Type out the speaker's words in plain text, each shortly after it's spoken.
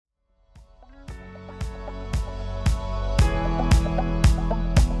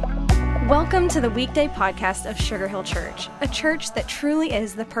Welcome to the Weekday podcast of Sugar Hill Church, a church that truly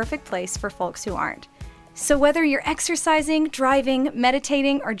is the perfect place for folks who aren't. So whether you're exercising, driving,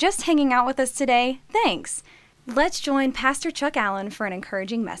 meditating, or just hanging out with us today, thanks. Let's join Pastor Chuck Allen for an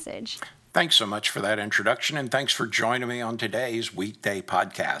encouraging message. Thanks so much for that introduction, and thanks for joining me on today's Weekday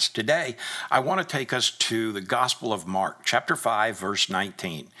podcast. Today, I want to take us to the Gospel of Mark, chapter 5, verse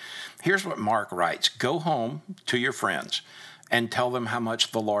 19. Here's what Mark writes: "Go home to your friends and tell them how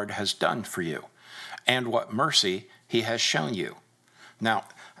much the Lord has done for you and what mercy he has shown you." Now,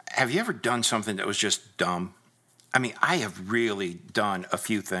 have you ever done something that was just dumb? I mean, I have really done a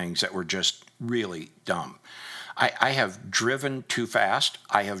few things that were just really dumb. I have driven too fast.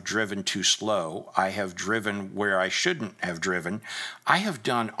 I have driven too slow. I have driven where I shouldn't have driven. I have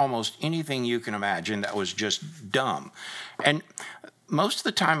done almost anything you can imagine that was just dumb. And most of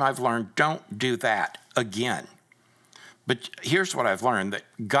the time I've learned, don't do that again. But here's what I've learned,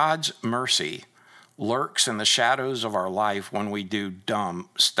 that God's mercy lurks in the shadows of our life when we do dumb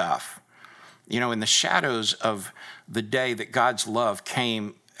stuff. You know, in the shadows of the day that God's love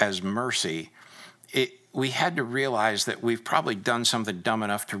came as mercy, we had to realize that we've probably done something dumb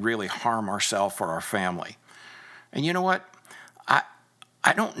enough to really harm ourselves or our family. And you know what?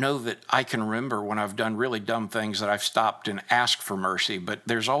 I don't know that I can remember when I've done really dumb things that I've stopped and asked for mercy, but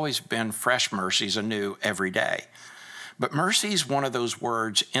there's always been fresh mercies anew every day. But mercy is one of those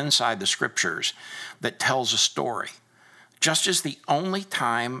words inside the scriptures that tells a story. Just as the only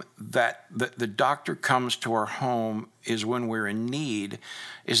time that the doctor comes to our home is when we're in need,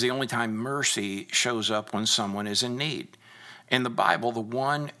 is the only time mercy shows up when someone is in need. In the Bible, the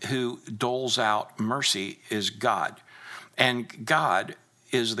one who doles out mercy is God. And God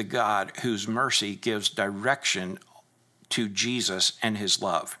is the God whose mercy gives direction to Jesus and his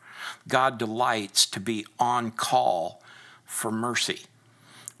love. God delights to be on call for mercy.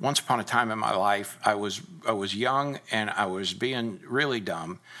 Once upon a time in my life, I was young and I was being really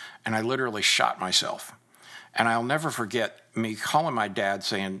dumb, and I literally shot myself. And I'll never forget me calling my dad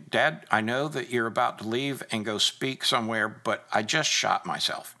saying, "Dad, I know that you're about to leave and go speak somewhere, but I just shot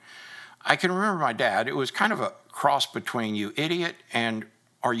myself." I can remember my dad. It was kind of a cross between "you idiot" and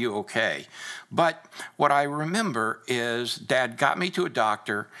 "are you okay?" But what I remember is Dad got me to a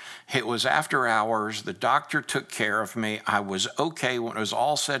doctor. It was after hours. The doctor took care of me. I was okay when it was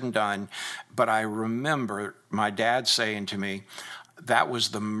all said and done. But I remember my dad saying to me, "That was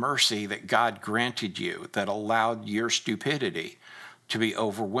the mercy that God granted you that allowed your stupidity to be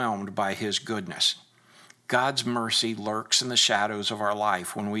overwhelmed by his goodness." God's mercy lurks in the shadows of our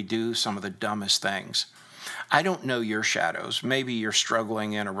life when we do some of the dumbest things. I don't know your shadows. Maybe you're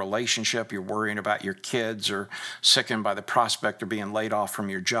struggling in a relationship, you're worrying about your kids, or sickened by the prospect of being laid off from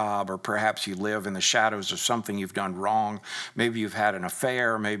your job, or perhaps you live in the shadows of something you've done wrong. Maybe you've had an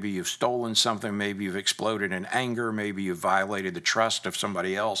affair, maybe you've stolen something, maybe you've exploded in anger, maybe you've violated the trust of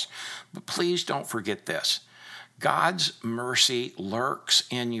somebody else. But please don't forget this. God's mercy lurks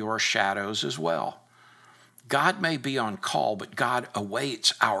in your shadows as well. God may be on call, but God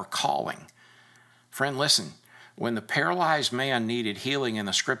awaits our calling. Friend, listen, when the paralyzed man needed healing in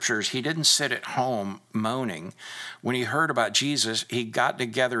the scriptures, he didn't sit at home moaning. When he heard about Jesus, he got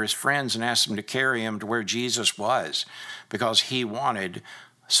together his friends and asked them to carry him to where Jesus was, because he wanted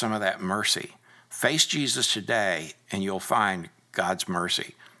some of that mercy. Face Jesus today and you'll find God's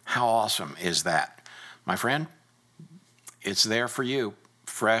mercy. How awesome is that? My friend, it's there for you,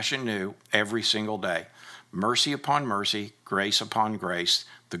 fresh and new, every single day. Mercy upon mercy, grace upon grace.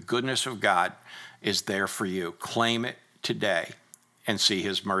 The goodness of God is there for you. Claim it today and see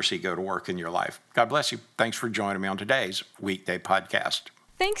his mercy go to work in your life. God bless you. Thanks for joining me on today's Weekday podcast.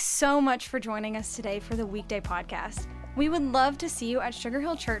 Thanks so much for joining us today for the Weekday podcast. We would love to see you at Sugar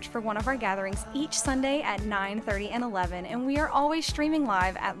Hill Church for one of our gatherings each Sunday at 9:30 and 11, and we are always streaming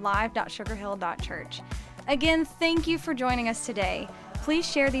live at live.sugarhill.church. Again, thank you for joining us today. Please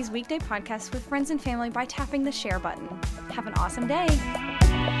share these Weekday podcasts with friends and family by tapping the share button. Have an awesome day.